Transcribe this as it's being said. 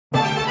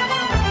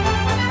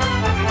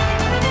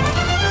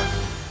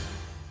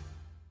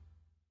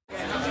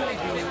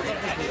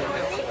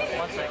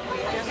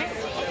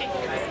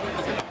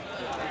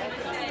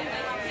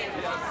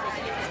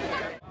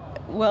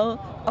Well,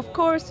 of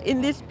course,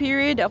 in this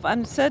period of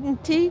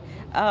uncertainty,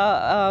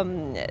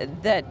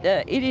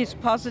 it is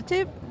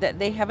positive that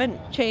they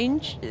haven't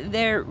changed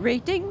their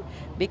rating,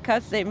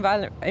 because the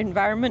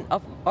environment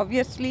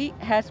obviously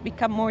has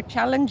become more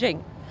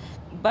challenging.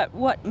 But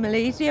what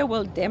Malaysia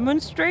will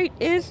demonstrate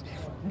is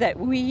that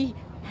we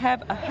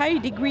have a high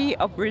degree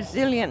of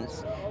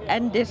resilience,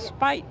 and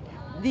despite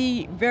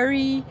the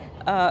very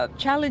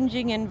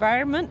challenging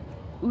environment,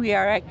 we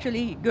are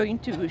actually going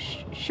to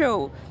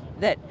show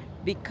that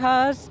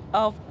because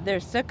of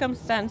their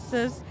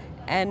circumstances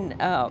and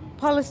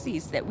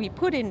policies that we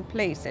put in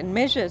place and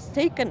measures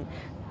taken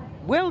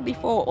well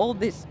before all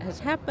this has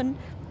happened,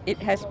 it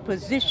has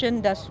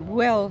positioned us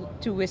well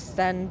to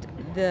withstand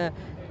the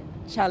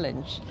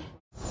challenge.